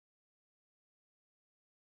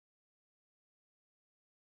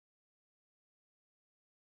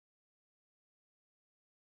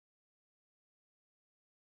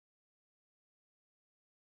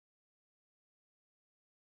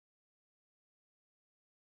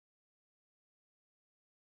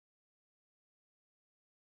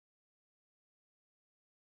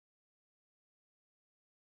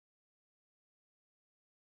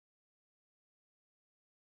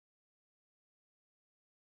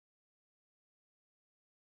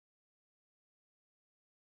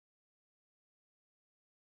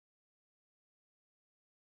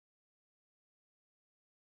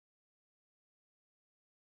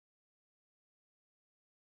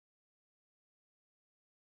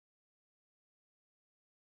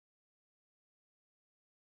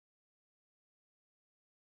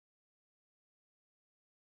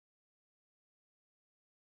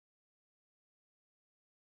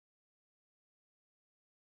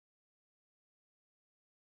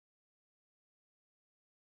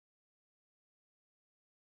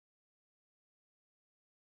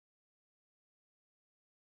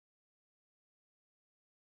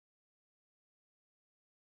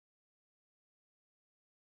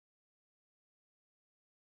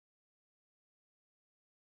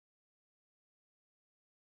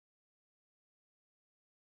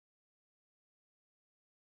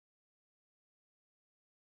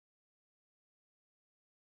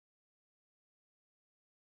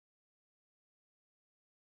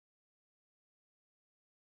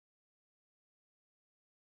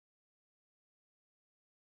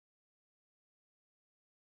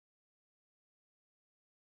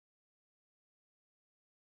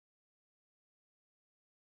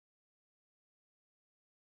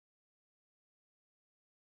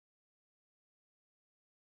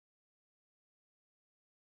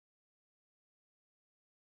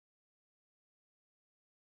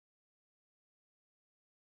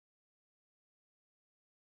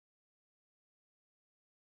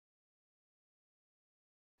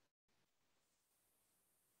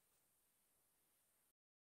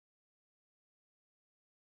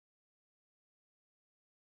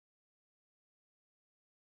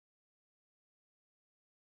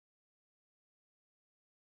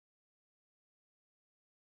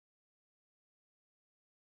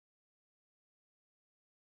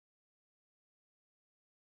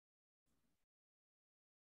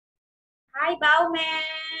Hi,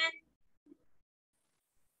 Bauman.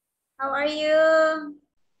 How are you?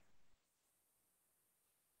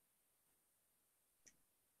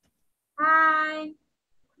 Hi.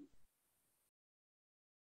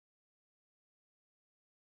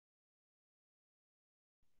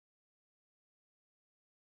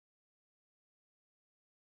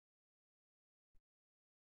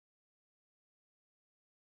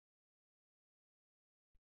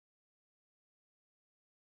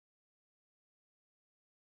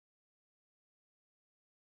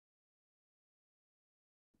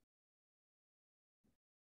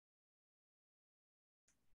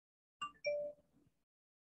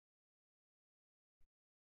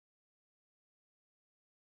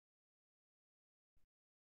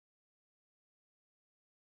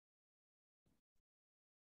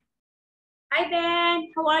 Hi,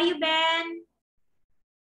 Ben. How are you, Ben?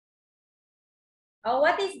 Oh,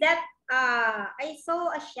 what is that? I saw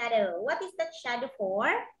a shadow. What is that shadow for?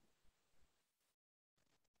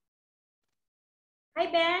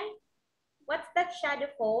 Hi, Ben. What's that shadow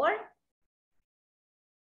for?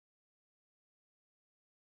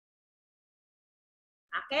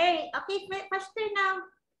 Okay, faster now.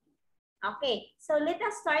 Okay, so let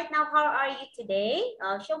us start now. How are you today?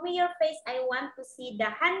 Show me your face. I want to see the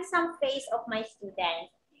handsome face of my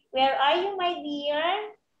student. Where are you, my dear?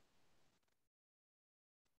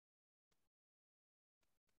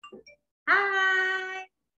 Hi.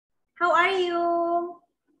 How are you?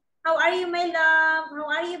 How are you, my love? How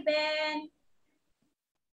are you, Ben?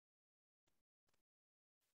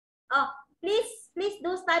 Oh, please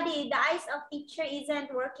do study. The eyes of teacher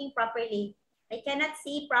isn't working properly. I cannot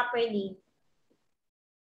see properly.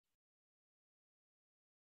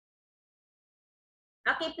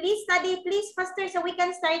 Okay, please study, please faster so we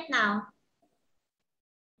can start now.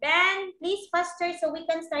 Ben, please faster so we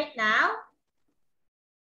can start now.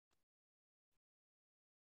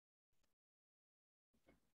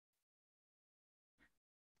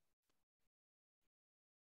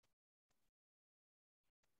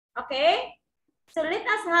 Okay, so let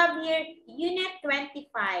us have here unit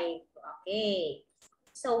 25. Okay,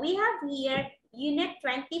 so we have here unit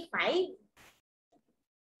 25.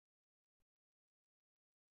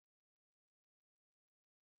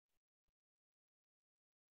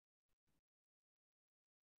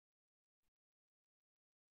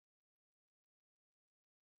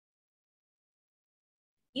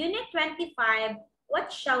 Unit 25,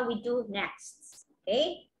 what shall we do next?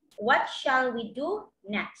 Okay, what shall we do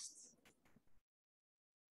next?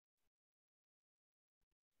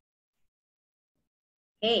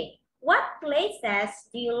 Okay, what places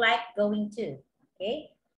do you like going to?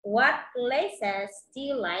 Okay, what places do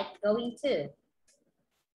you like going to?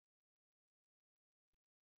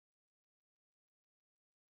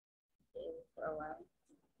 Okay, for a while.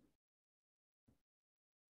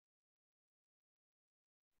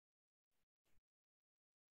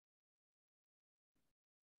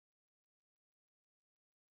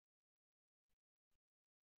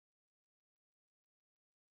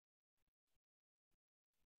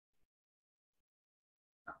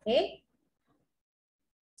 Okay,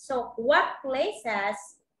 so what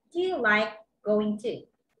places do you like going to?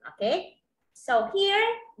 Okay, so here,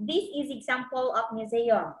 this is example of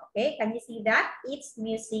museum. Okay, can you see that? It's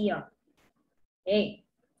museum. Okay,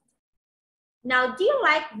 now do you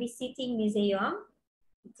like visiting museum?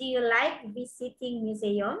 Do you like visiting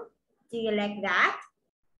museum? Do you like that?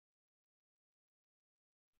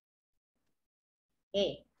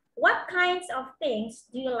 Okay. What kinds of things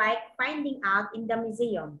do you like finding out in the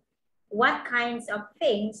museum? What kinds of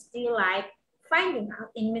things do you like finding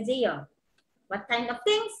out in museum? What kind of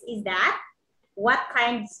things is that? What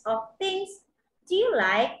kinds of things do you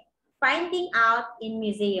like finding out in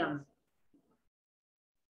museum?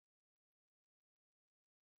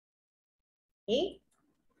 Okay.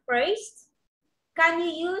 First, can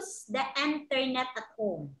you use the internet at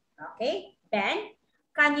home? Okay. Ben,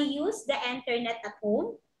 can you use the internet at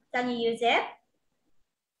home? Can you use it?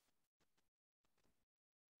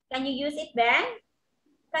 Can you use it, Ben?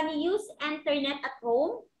 Can you use internet at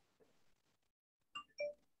home?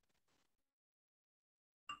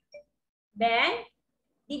 Ben,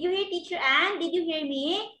 did you hear Teacher Ann? Did you hear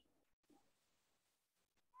me?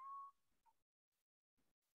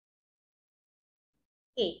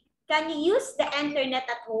 Okay. Can you use the internet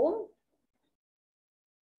at home?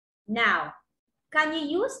 Now, can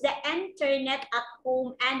you use the internet at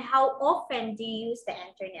home and how often do you use the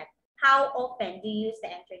internet? How often do you use the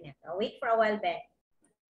internet? Oh, wait for a while, Ben.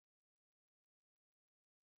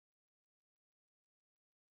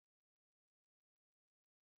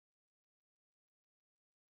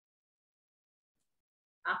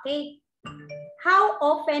 Okay. How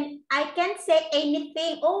often I can't say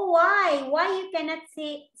anything? Oh, why? Why you cannot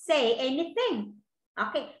say anything?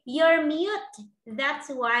 Okay, you're mute. That's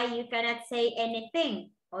why you cannot say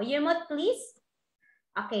anything. Oh, you're mute, please.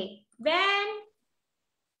 Okay, Ben.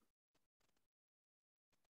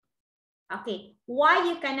 Okay, why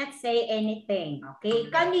you cannot say anything? Okay,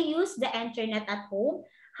 can you use the internet at home?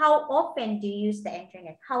 How often do you use the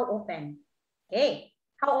internet? How often? Okay,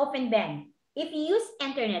 how often, Ben? If you use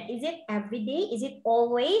internet, is it every day? Is it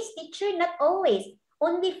always? Teacher, not always.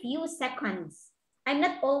 Only few seconds. I'm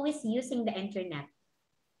not always using the internet.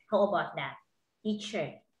 How about that?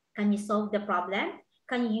 Teacher, can you solve the problem?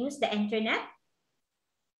 Can you use the internet?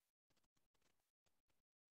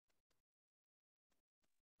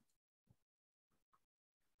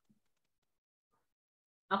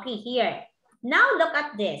 Okay, here. Now look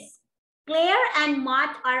at this. Claire and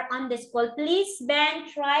Matt are on the school. Please, Ben,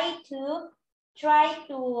 please try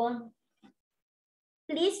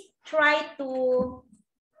to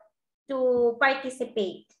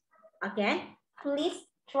participate. Again, please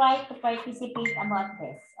try to participate about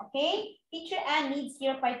this. Okay? Teacher Ann needs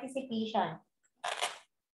your participation.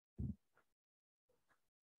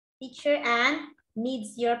 Teacher Ann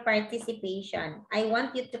needs your participation. I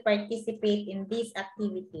want you to participate in this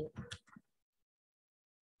activity.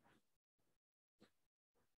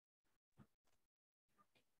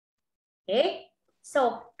 Okay?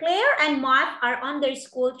 So Claire and Matt are on their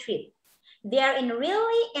school trip. They are in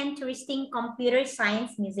really interesting computer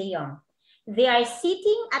science museum. They are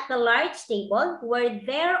sitting at a large table where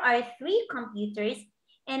there are 3 computers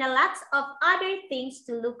and a lot of other things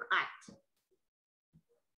to look at.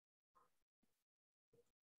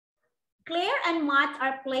 Claire and Matt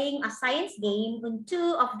are playing a science game on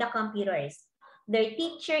 2 of the computers. Their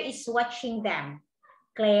teacher is watching them.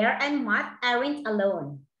 Claire and Matt aren't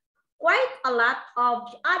alone. Quite a lot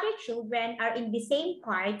of other children are in the same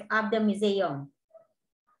part of the museum.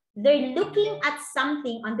 They're looking at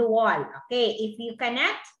something on the wall. Okay, if you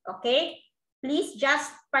cannot, okay, please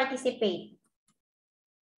just participate.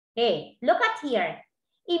 Okay, look at here.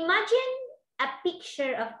 Imagine a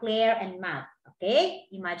picture of Claire and Matt. Okay,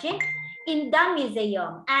 imagine in the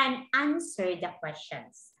museum and answer the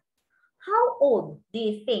questions. How old do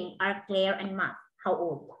you think are Claire and Matt? How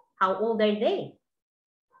old? How old are they?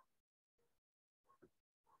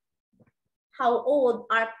 How old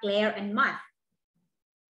are Claire and Matt?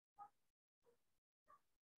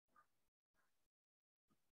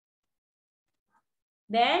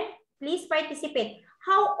 Ben, please participate.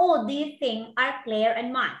 How old do you think are Claire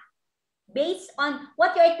and Matt? Based on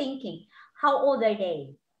what you're thinking, how old are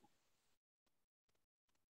they?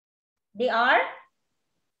 They are?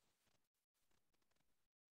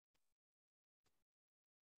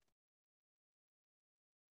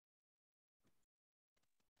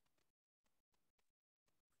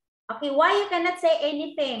 Okay, why you cannot say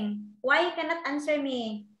anything? Why you cannot answer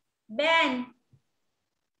me? Ben,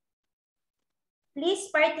 please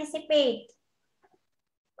participate.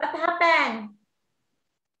 What happened?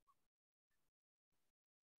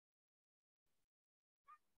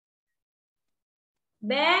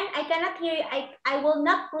 Ben, I cannot hear you. I will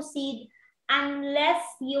not proceed unless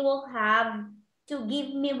you will have to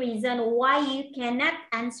give me reason why you cannot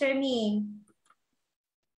answer me.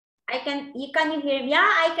 Can you hear me? Yeah,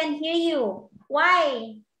 I can hear you.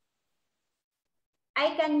 Why?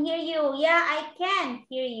 I can hear you. Yeah, I can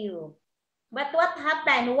hear you. But what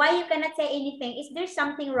happened? Why you cannot say anything? Is there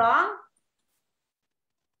something wrong?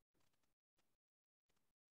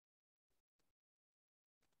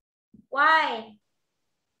 Why?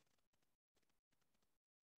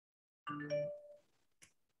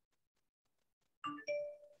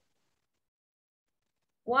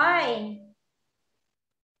 Why?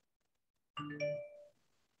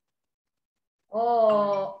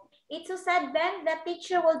 Oh, it's so sad, Ben. The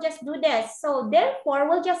teacher will just do this. So therefore,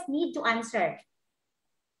 we'll just need to answer.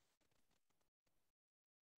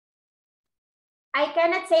 I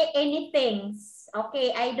cannot say anything.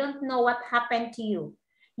 Okay, I don't know what happened to you.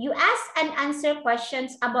 You ask and answer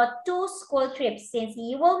questions about 2 school trips. Since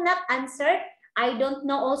you will not answer, I don't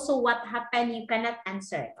know also what happened. You cannot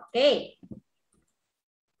answer. Okay.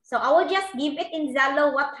 So I will just give it in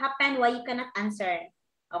Zalo what happened, why you cannot answer.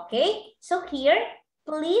 Okay. So here,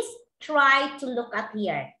 please try to look at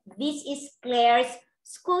here. This is Claire's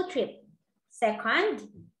school trip. Second,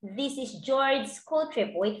 this is George's school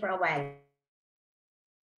trip. Wait for a while.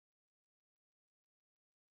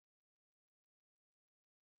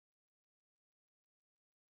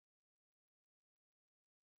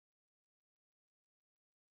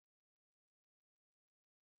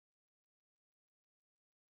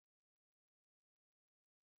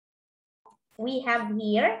 we have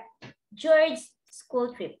here George's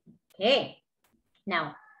school trip. Okay.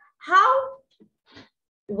 Now,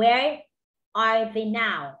 where are they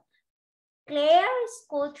now? Claire's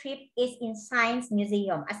school trip is in Science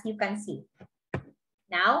Museum, as you can see.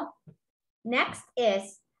 Now, next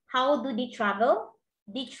is, how do they travel?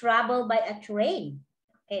 They travel by a train.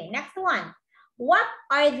 Okay, next one. What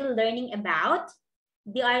are they learning about?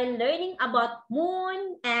 They are learning about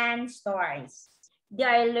moon and stars. They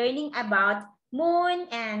are learning about moon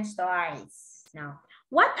and stars. Now,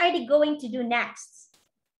 what are they going to do next?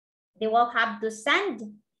 They will have to send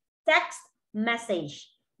text message.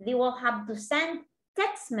 They will have to send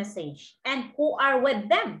text message. And who are with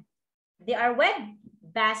them? They are with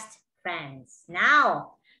best friends.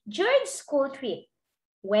 Now, George's school trip,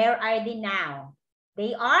 where are they now?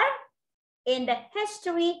 They are in the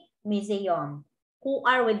History Museum. Who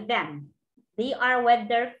are with them? They are with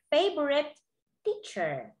their favorite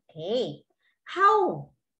teacher. Okay.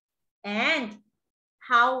 How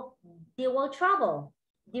they will travel?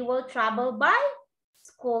 They will travel by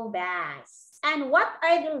school bus. And what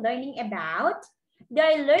are they learning about? They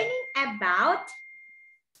are learning about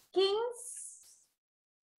kings.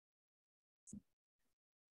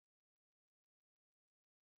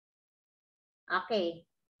 Okay.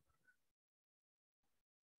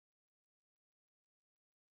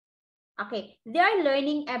 Okay, they are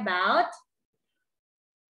learning about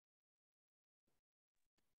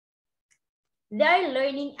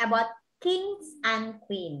kings and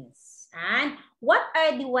queens. And what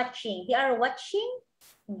are they watching? They are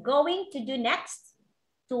going to do next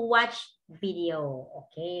to watch video.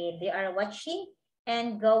 Okay, they are watching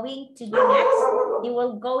and going to do next. They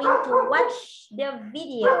will going to watch the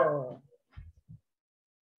video.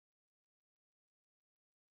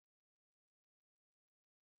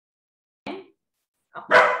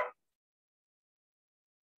 Okay.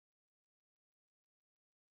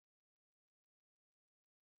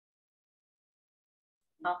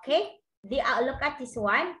 Okay, look at this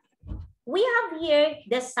one. We have here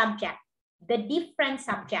the subject, the different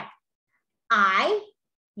subject. I,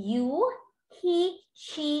 you, he,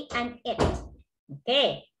 she, and it.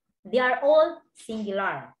 Okay, they are all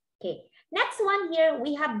singular. Okay, next one here,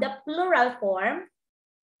 we have the plural form.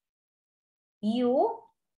 You,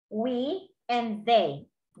 we, and they.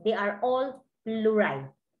 They are all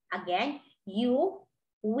plural. Again, you,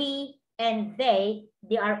 we, and they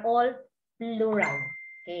are all plural.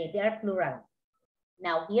 Okay, they are plural.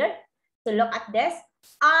 Now here, to look at this,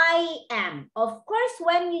 I am. Of course,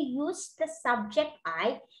 when you use the subject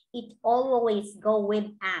I, it always go with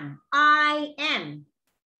am. I am.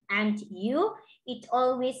 And you, it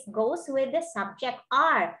always goes with the subject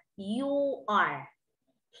are. You are.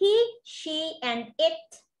 He, she, and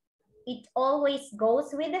it always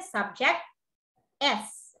goes with the subject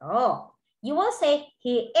is. Oh, you will say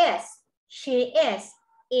he is, she is,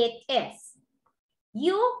 it is.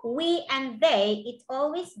 You, we, and they, it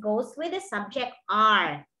always goes with the subject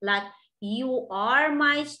are. Like, you are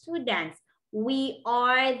my students. We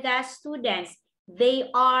are the students. They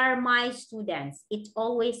are my students. It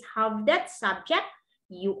always have that subject.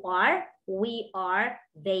 You are, we are,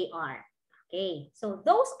 they are. Okay, so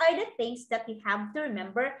those are the things that we have to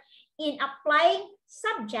remember in applying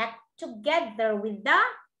subject together with the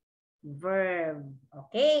verb.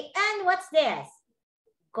 Okay, and what's this?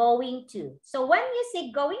 Going to. So when you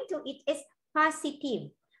say going to, it is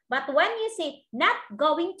positive. But when you say not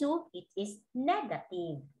going to, it is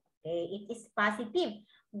negative. Okay, it is positive.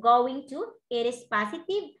 Going to, it is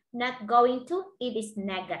positive. Not going to, it is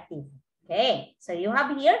negative. Okay, so you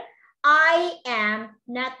have here, I am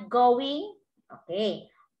not going. Okay,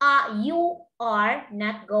 you are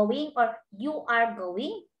not going, or you are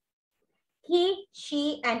going. He,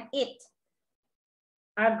 she, and it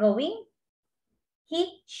are going.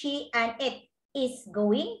 He, she, and it is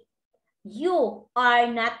going. You are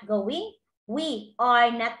not going. We are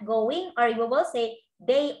not going. Or you will say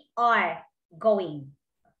they are going.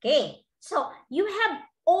 Okay. So you have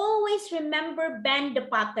always remember bend the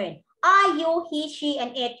pattern. I, you, he, she,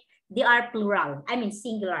 and it. They are plural. I mean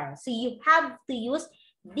singular. So you have to use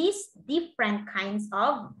these different kinds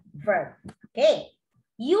of verb. Okay.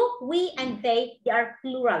 You, we, and they are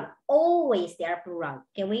plural. Always they are plural.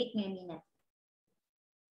 Okay, wait me a minute.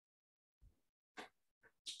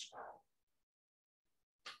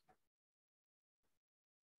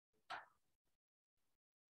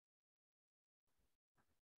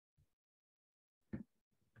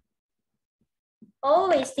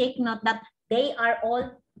 Always take note that they are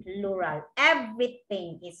all plural.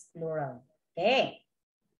 Everything is plural. Okay.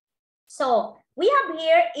 So we have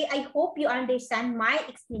here, I hope you understand my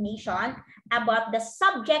explanation about the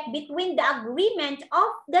subject between the agreement of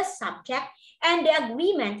the subject and the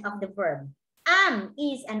agreement of the verb. Am,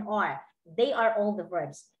 is, and are. They are all the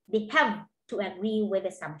verbs. They have to agree with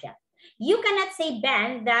the subject. You cannot say,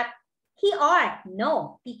 Ben, that he are.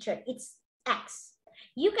 No, teacher, it's X.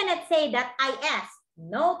 You cannot say that I ask.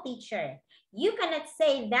 No, teacher. You cannot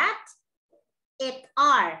say that it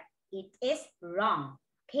are. It is wrong.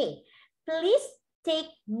 Okay, please take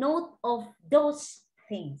note of those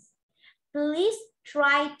things. Please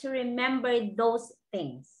try to remember those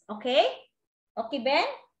things. Okay? Okay, Ben?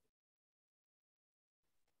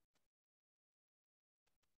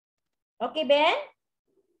 Okay, Ben?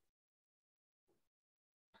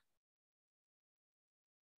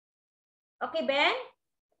 Okay, Ben?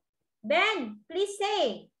 Ben, please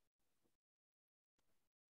say.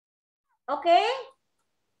 Okay?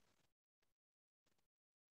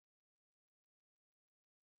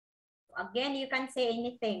 Again, you can say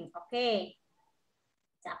anything. Okay.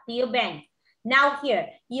 It's up to you, Ben. Now here,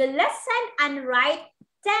 you listen and write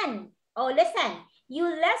 10. Oh, listen. You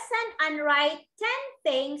listen and write 10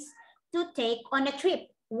 things to take on a trip.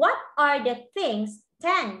 What are the things?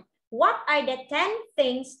 10. What are the 10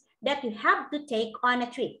 things that you have to take on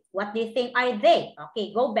a trip? What do you think are they?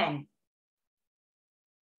 Okay, go, Ben.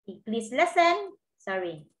 Please listen.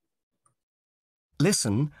 Sorry.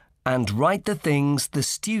 Listen and write the things the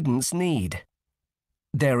students need.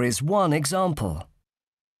 There is one example.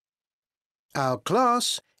 Our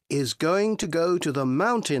class is going to go to the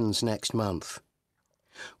mountains next month.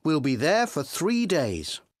 We'll be there for 3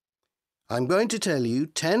 days. I'm going to tell you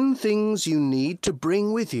 10 things you need to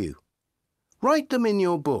bring with you. Write them in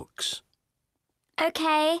your books.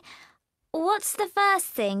 Okay. What's the first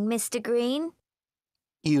thing, Mr. Green?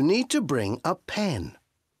 You need to bring a pen.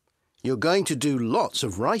 You're going to do lots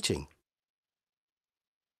of writing.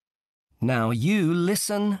 Now you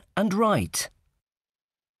listen and write.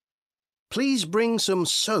 Please bring some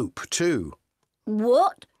soap too.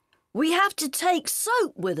 What? We have to take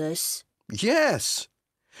soap with us? Yes.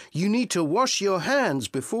 You need to wash your hands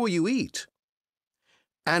before you eat.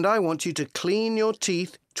 And I want you to clean your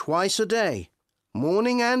teeth twice a day,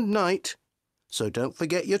 morning and night, so don't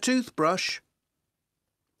forget your toothbrush.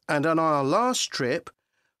 And on our last trip,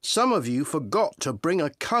 some of you forgot to bring a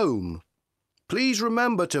comb. Please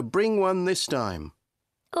remember to bring one this time.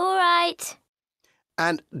 All right.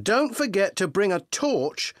 And don't forget to bring a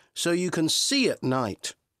torch so you can see at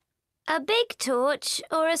night. A big torch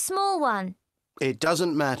or a small one? It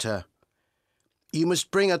doesn't matter. You must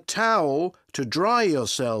bring a towel to dry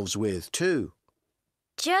yourselves with too.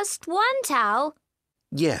 Just one towel?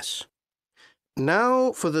 Yes.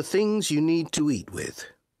 Now for the things you need to eat with.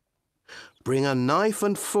 Bring a knife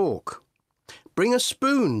and fork. Bring a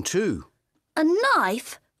spoon too. A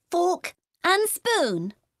knife, fork and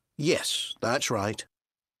spoon? Yes, that's right.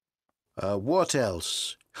 What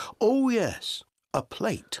else? Oh, yes, a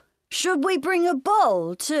plate. Should we bring a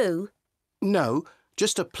bowl too? No,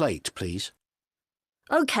 just a plate, please.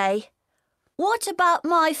 OK. What about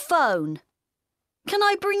my phone? Can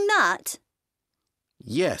I bring that?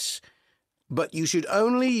 Yes, but you should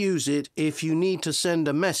only use it if you need to send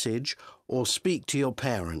a message or speak to your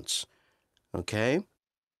parents. OK?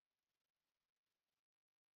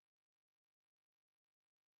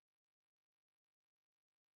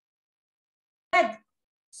 Good.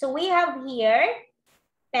 So we have here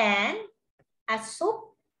pen, a soup,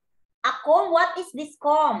 a comb. What is this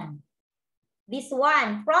comb? This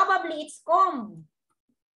one, probably it's comb.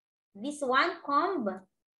 This one, comb.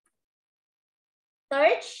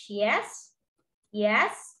 Torch, yes.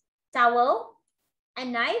 Yes. Towel, a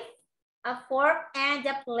knife, a fork, and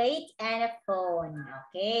a plate, and a phone.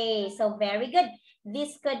 Okay, so very good.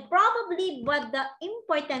 This could probably, but the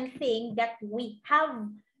important thing that we have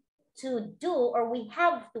to do or we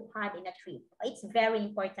have to have in a trip. It's very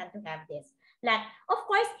important to have this. Like, of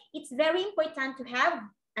course, it's very important to have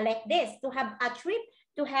like this, to have a trip,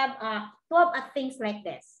 to have things like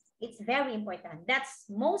this. It's very important. That's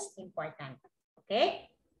most important. Okay.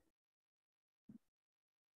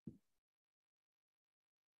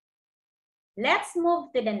 Let's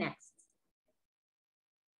move to the next.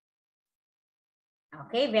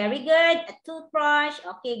 Okay, very good. A toothbrush.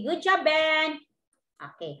 Okay, good job, Ben.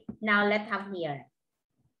 Okay, now let's have here.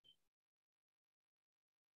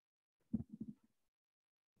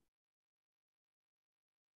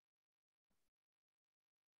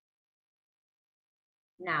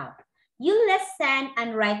 Now, you listen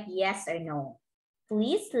and write yes or no.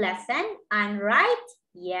 Please listen and write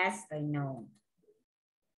yes or no.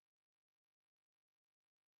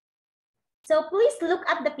 So please look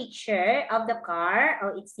at the picture of the car,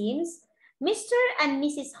 or it seems Mr. and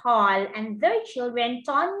Mrs. Hall and their children,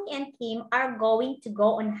 Tony and Kim, are going to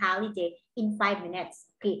go on holiday in 5 minutes.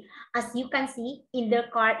 Okay, as you can see in their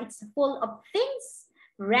car, it's full of things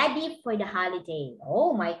ready for the holiday.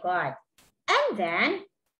 Oh my God. And then,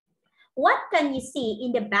 what can you see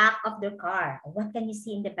in the back of their car? What can you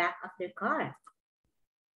see in the back of their car?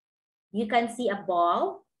 You can see a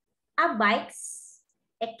ball, a bike,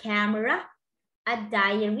 a camera, a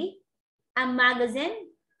diary, a magazine,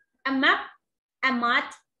 a map, a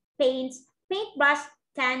mat, paints, paintbrush,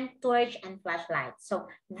 tent, torch, and flashlight. So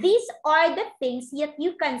these are the things that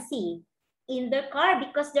you can see in the car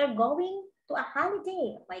because they're going to a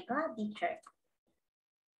holiday. Oh my God, teacher.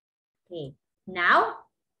 Okay, now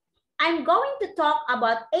I'm going to talk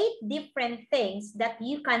about 8 different things that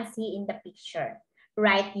you can see in the picture.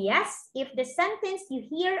 Write yes if the sentence you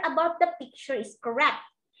hear about the picture is correct,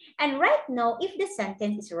 and write no if the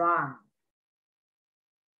sentence is wrong.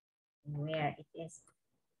 Where it is.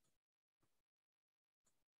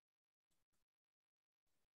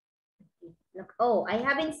 Look, oh, I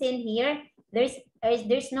haven't seen here.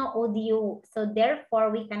 There's no audio, so therefore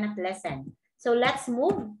we cannot listen. So let's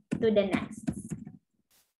move to the next.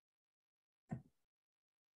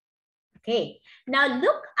 Okay, now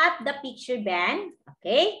look at the picture, Ben.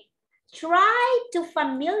 Okay, try to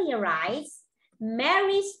familiarize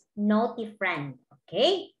Mary's naughty friend.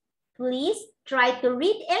 Okay, please try to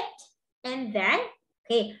read it and then,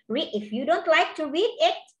 okay, if you don't like to read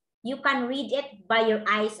it, you can read it by your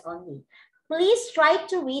eyes only. Please try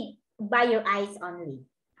to read by your eyes only.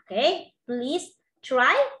 Okay, please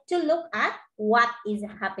try to look at what is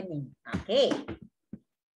happening. Okay.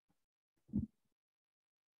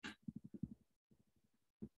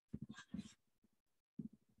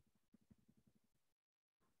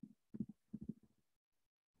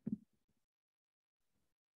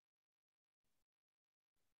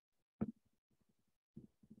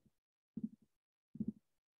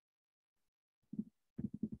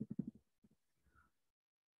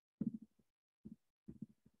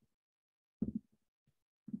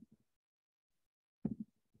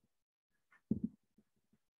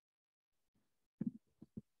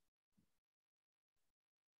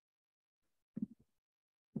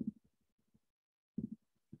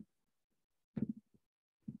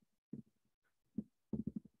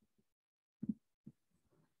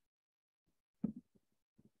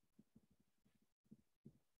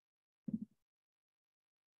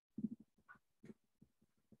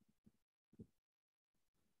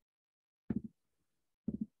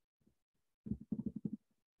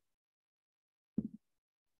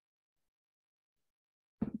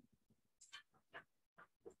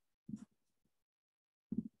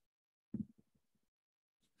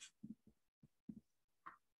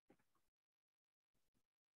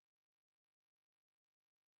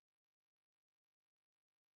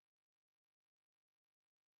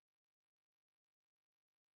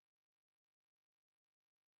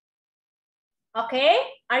 Okay,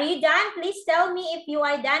 are you done? Please tell me if you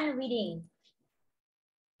are done reading.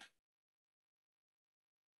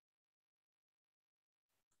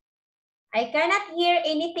 I cannot hear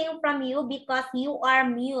anything from you because you are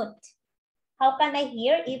mute. How can I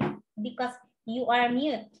hear if because you are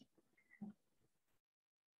mute?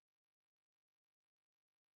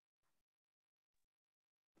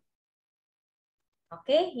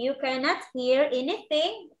 Okay, you cannot hear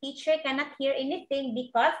anything. Teacher cannot hear anything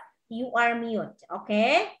because you are mute.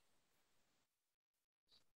 Okay?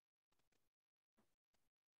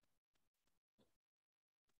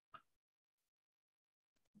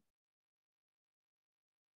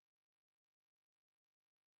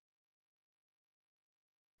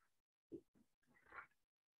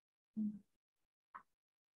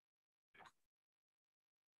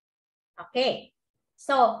 Okay.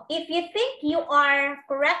 So if you think you are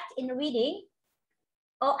correct in reading,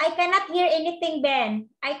 oh, I cannot hear anything, Ben.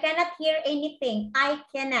 I cannot hear anything. I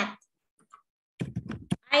cannot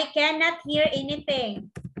hear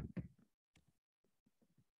anything.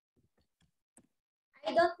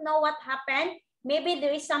 I don't know what happened. Maybe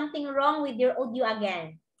there is something wrong with your audio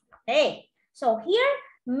again. Okay. So here,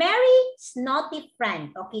 Mary's naughty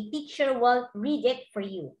friend. Okay, teacher will read it for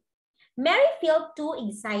you. Mary felt too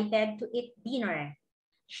excited to eat dinner.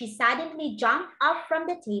 She suddenly jumped up from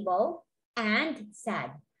the table and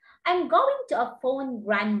said, I'm going to phone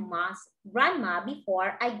grandma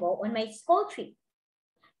before I go on my school trip.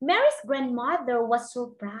 Mary's grandmother was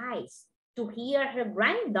surprised to hear her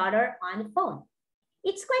granddaughter on the phone.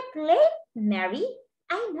 It's quite late, Mary.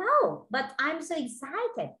 I know, but I'm so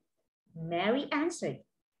excited. Mary answered,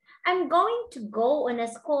 I'm going to go on a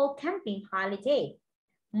school camping holiday.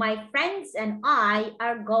 My friends and I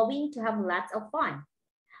are going to have lots of fun.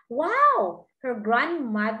 Wow, her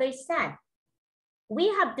grandmother said. We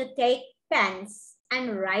have to take pens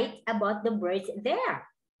and write about the birds there.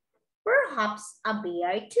 Perhaps a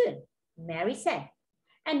bear too, Mary said.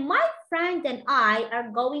 And my friend and I are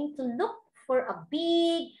going to look for a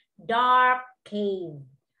big, dark cave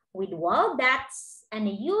with wild bats and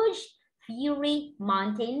huge fiery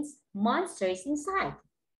mountains monsters inside.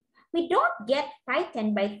 We don't get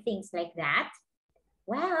frightened by things like that.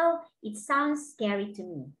 Well, it sounds scary to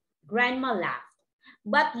me. Grandma laughed.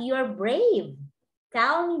 But you're brave.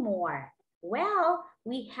 Tell me more. Well,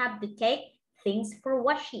 we have to take things for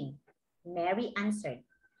washing, Mary answered.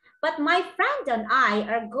 But my friend and I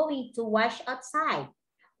are going to wash outside.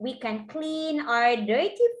 We can clean our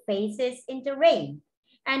dirty faces in the rain.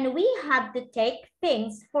 And we have to take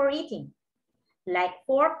things for eating, like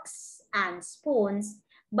forks and spoons.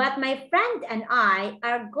 But my friend and I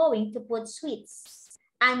are going to put sweets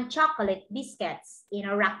and chocolate biscuits in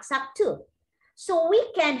a rucksack too, so we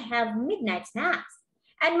can have midnight snacks.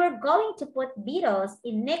 And we're going to put beetles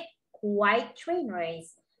in Nick white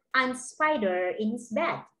trainers and Spider in his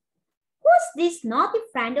bed. Who's this naughty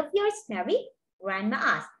friend of yours, Mary? Grandma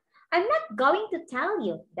asked. I'm not going to tell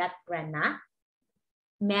you that, Grandma.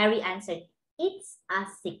 Mary answered, it's a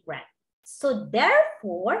secret. So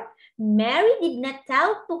therefore, Mary did not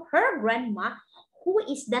tell to her grandma who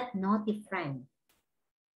is that naughty friend.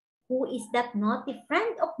 Who is that naughty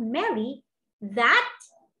friend of Mary that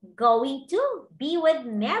going to be with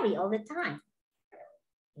Mary all the time?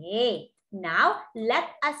 Okay, now let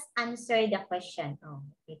us answer the question.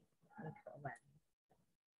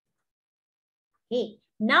 Okay,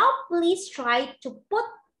 now please try to put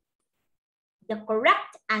the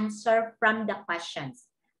correct answer from the questions.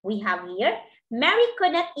 We have here, Mary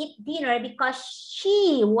could not eat dinner because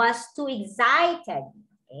she was too excited.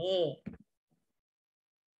 Okay.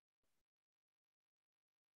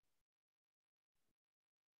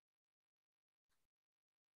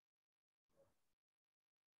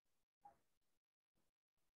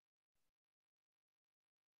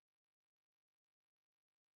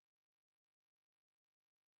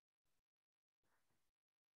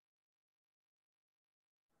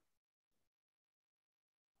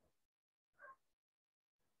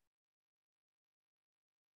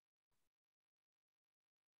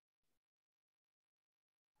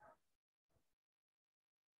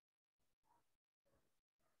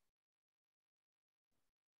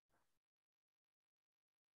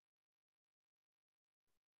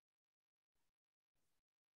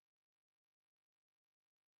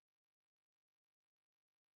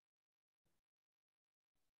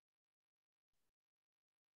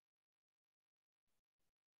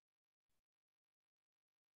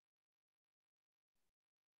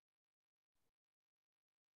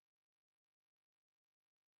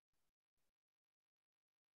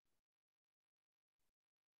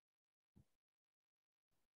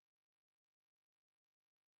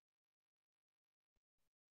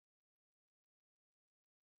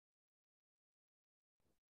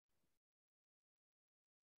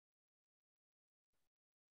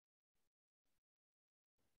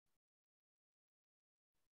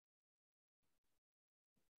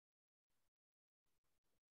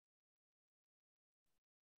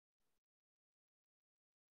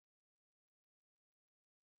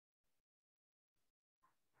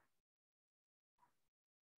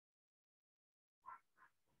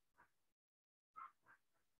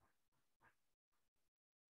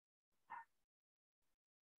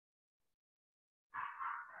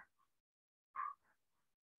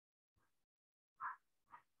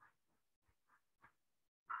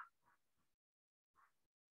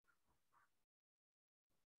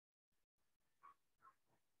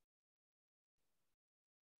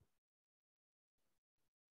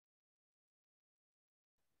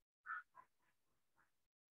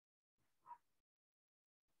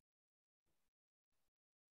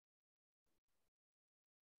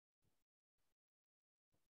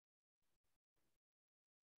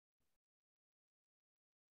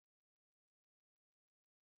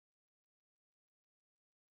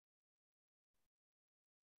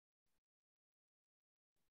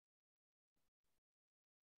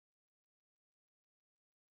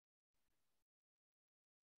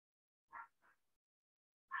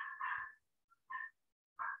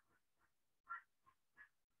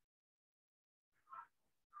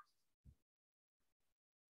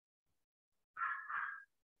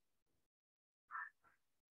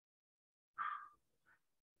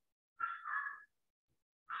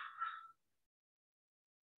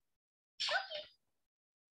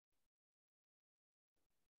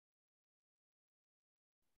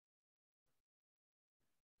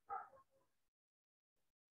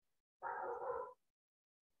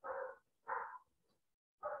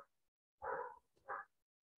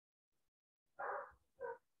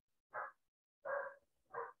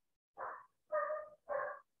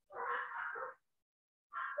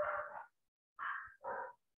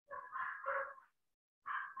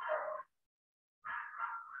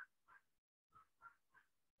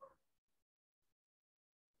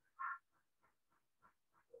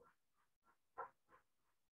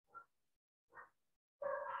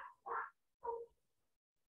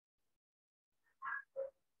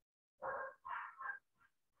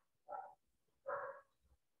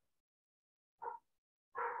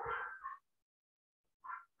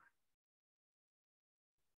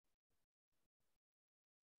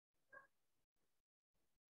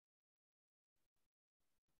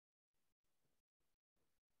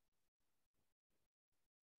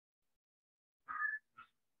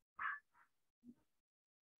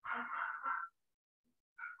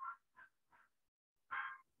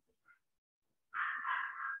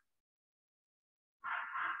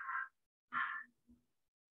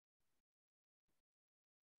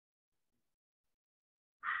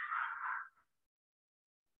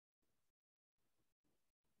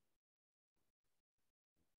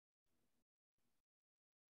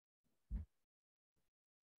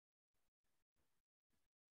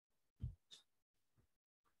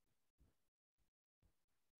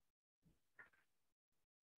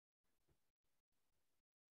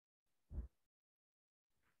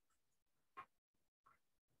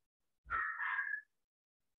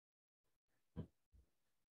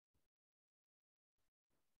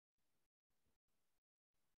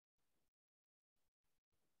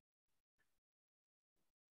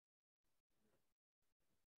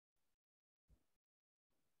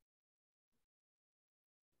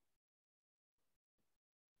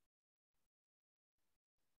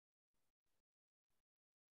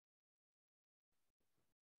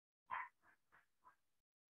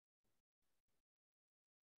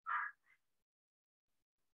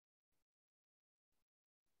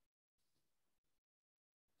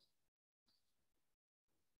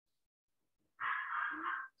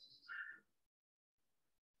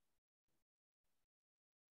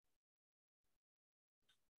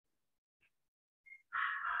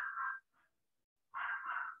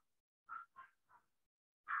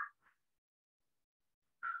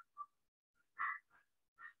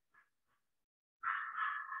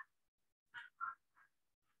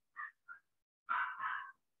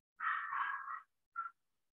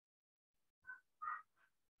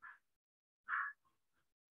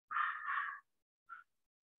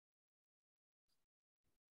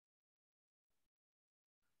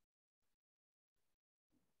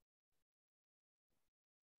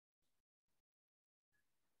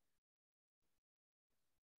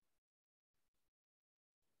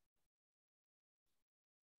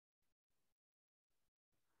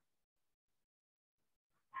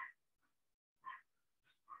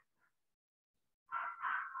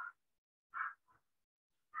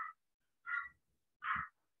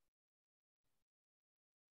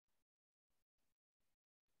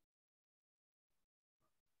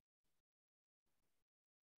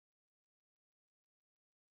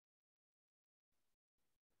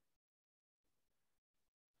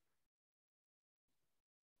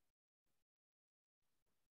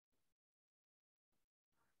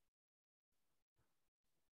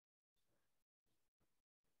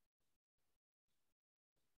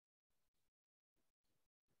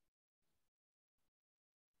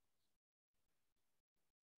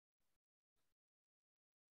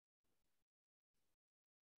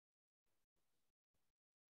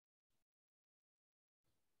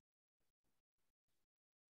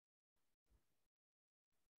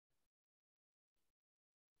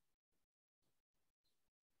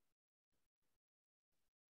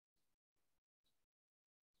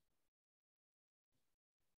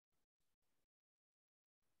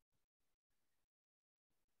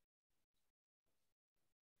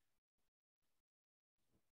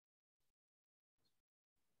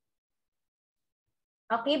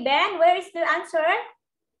 Okay, Ben, where is the answer?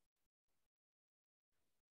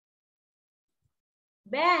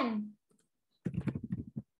 Ben.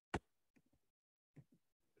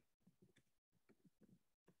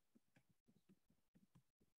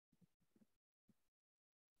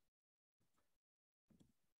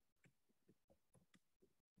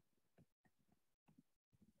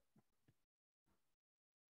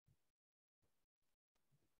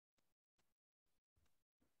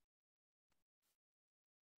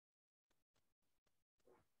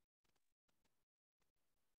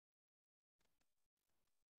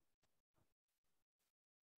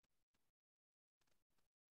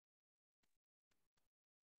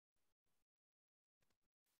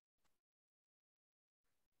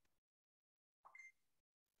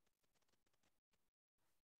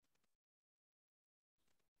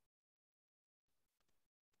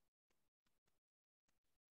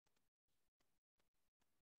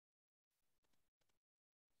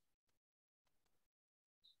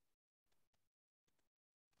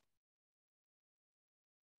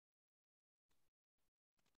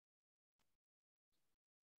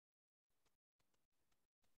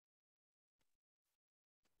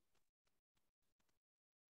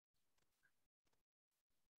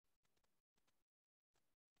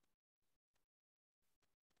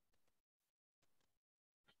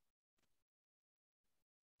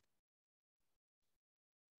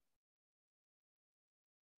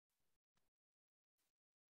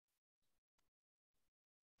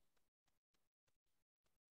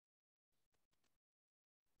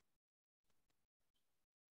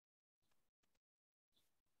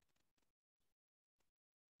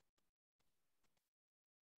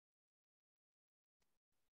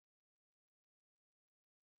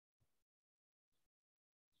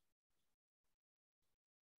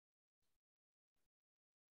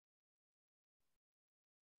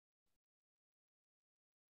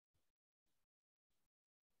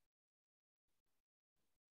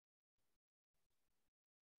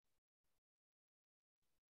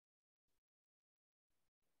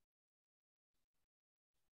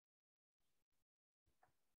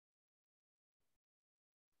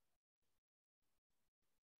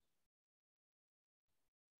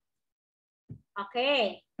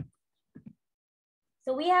 Okay.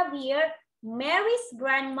 So we have here, Mary's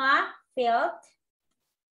grandma felt,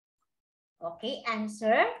 okay,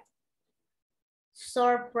 answer,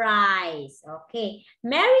 surprise. Okay.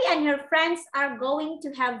 Mary and her friends are going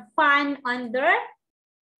to have fun on their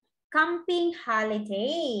camping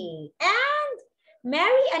holiday. And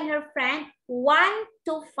Mary and her friend want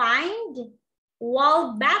to find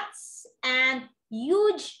wild bats and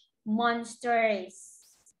huge monsters.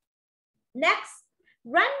 Next,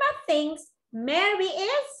 grandma thinks Mary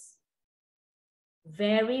is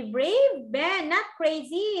very brave, Ben, not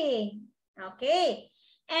crazy. Okay.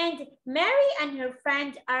 And Mary and her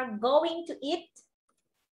friend are going to eat,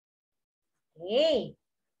 okay,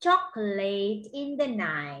 chocolate in the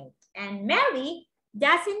night. And Mary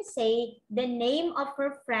doesn't say the name of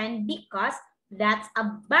her friend because that's a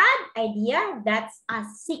bad idea. That's a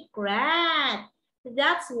secret.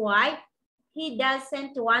 That's why he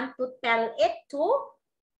doesn't want to tell it to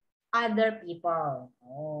other people.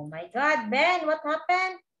 Oh my God, Ben, what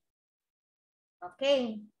happened?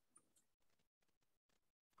 Okay.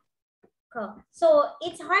 Cool. So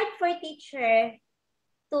it's hard for a teacher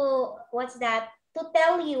to, what's that? To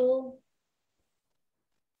tell you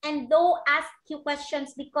and though ask you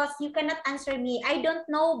questions because you cannot answer me. I don't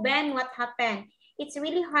know, Ben, what happened. It's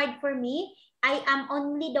really hard for me. I am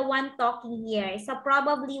only the one talking here. So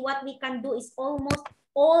probably what we can do is almost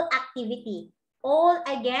all activity. All,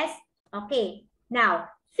 I guess. Okay. Now,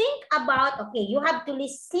 think about, okay, you have to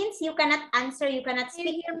listen. Since you cannot answer, you cannot speak.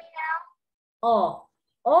 Can you hear me now?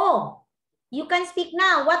 Oh, you can speak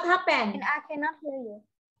now. What happened? And I cannot hear you.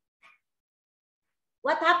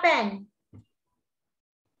 What happened?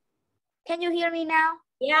 Can you hear me now?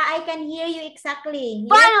 Yeah, I can hear you exactly.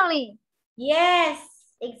 Finally! Yes,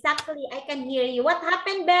 exactly. I can hear you. What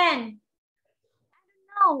happened, Ben?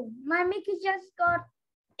 No, my Mickey just got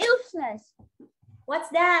useless. What's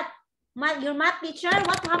that? Your math teacher,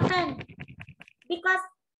 what happened? Because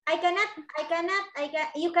I cannot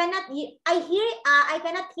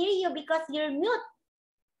hear you because you're mute.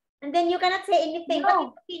 And then you cannot say anything. No. But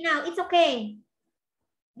it's okay now. It's okay.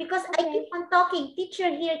 Because I keep on talking. Teacher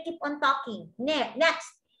here keep on talking. Next.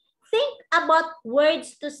 Think about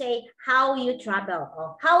words to say how you travel.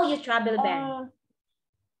 Or how you travel, Ben.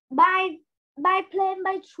 By plane,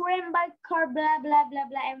 by train, by car, blah, blah, blah,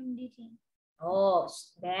 blah, everything. Oh,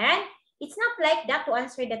 Ben, it's not like that to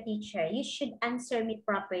answer the teacher. You should answer me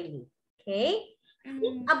properly. Okay?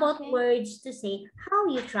 Think about words to say how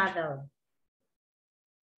you travel.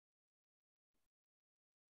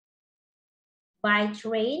 By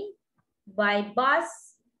train, by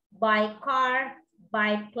bus, by car,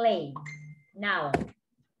 by plane. Now,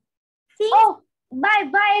 things. Oh, by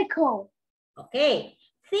vehicle. Okay,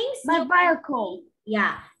 things By you vehicle. can see,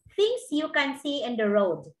 yeah, things you can see in the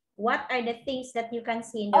road. What are the things that you can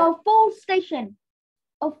see in the road? A full station.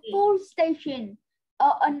 A full station.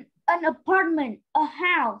 An apartment. A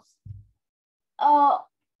house.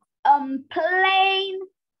 Plane.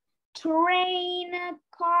 Train.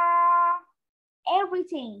 Car.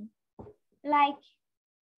 Everything. Like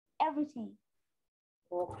everything.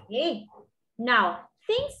 Okay. Now,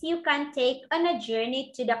 things you can take on a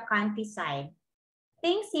journey to the countryside.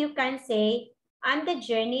 Things you can say on the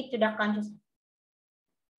journey to the countryside.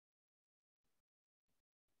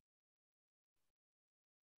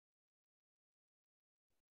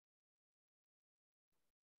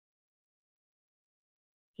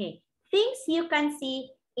 Okay. Things you can see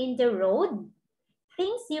in the road.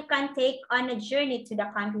 Things you can take on a journey to the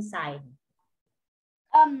countryside.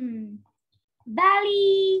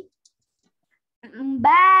 Valley.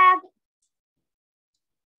 Bag.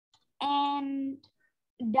 And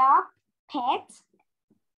dog, pets.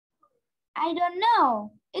 I don't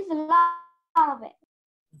know. It's a lot of it.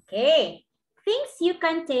 Okay. Things you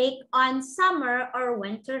can take on summer or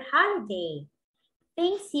winter holiday.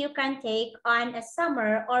 Things you can take on a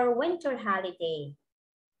summer or winter holiday.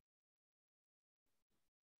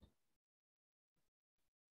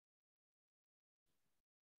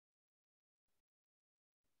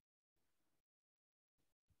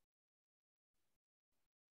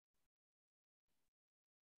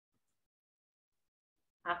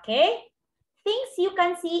 Okay. Things you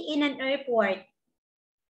can see in an airport.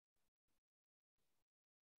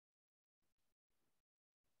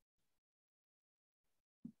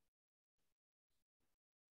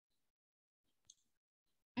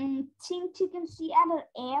 Things you can see at an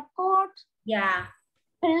airport. Yeah.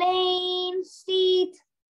 Plane, seat,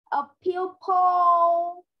 a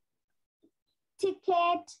people,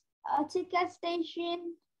 ticket, a ticket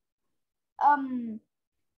station,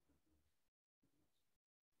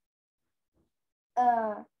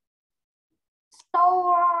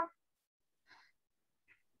 store.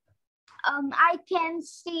 I can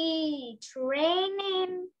see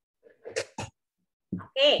training.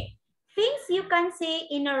 Okay. Things you can see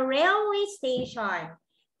in a railway station.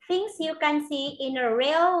 Things you can see in a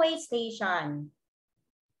railway station.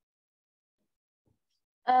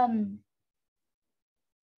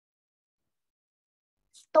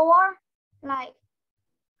 Store, like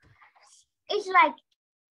it's like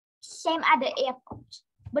same at the airport,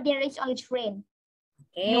 but there is only train.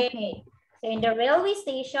 Okay. No plane. So in the railway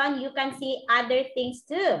station, you can see other things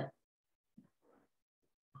too.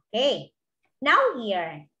 Okay. Now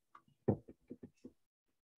here.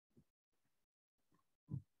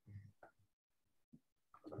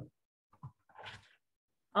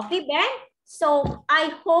 Okay, Ben? So I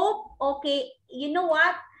hope, okay, you know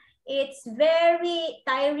what? It's very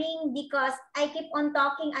tiring because I keep on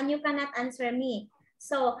talking and you cannot answer me.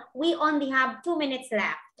 So we only have 2 minutes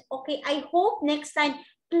left. Okay, I hope next time,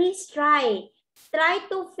 please try. Try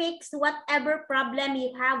to fix whatever problem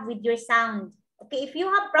you have with your sound. Okay, if you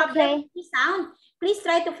have problem with the sound, please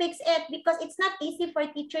try to fix it because it's not easy for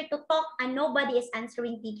teacher to talk and nobody is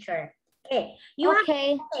answering teacher. Okay, you have,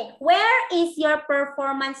 okay, where is your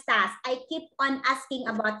performance task? I keep on asking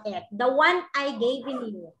about it. The one I gave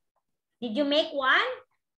you. Did you make one?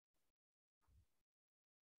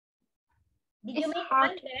 Did you make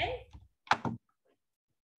one then?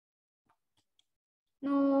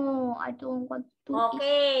 No, I don't want to.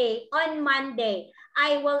 Okay, on Monday.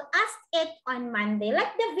 I will ask it on Monday.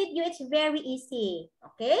 Like the video, it's very easy.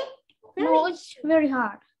 Okay? No, it's very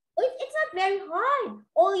hard. It's not very hard.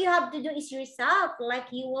 All you have to do is yourself.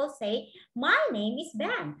 Like you will say, my name is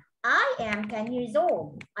Ben. I am 10 years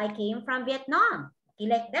old. I came from Vietnam. Okay,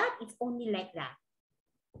 like that. It's only like that.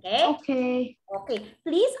 Okay? Okay. Okay.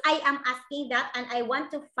 Please, I am asking that and I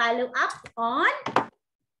want to follow up on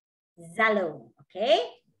Zalo. Okay?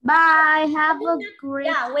 Bye. Have a great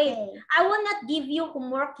day. I will not give you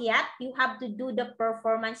homework yet. You have to do the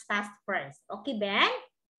performance task first. Okay, Ben?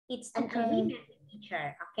 It's an agreement with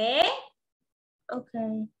teacher. Okay?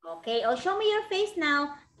 Okay. Okay. Oh, show me your face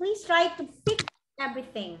now. Please try to fix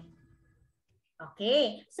everything.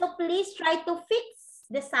 Okay. So please try to fix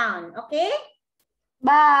the sound. Okay?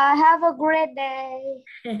 Bye. Have a great day.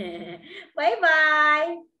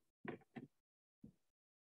 Bye-bye.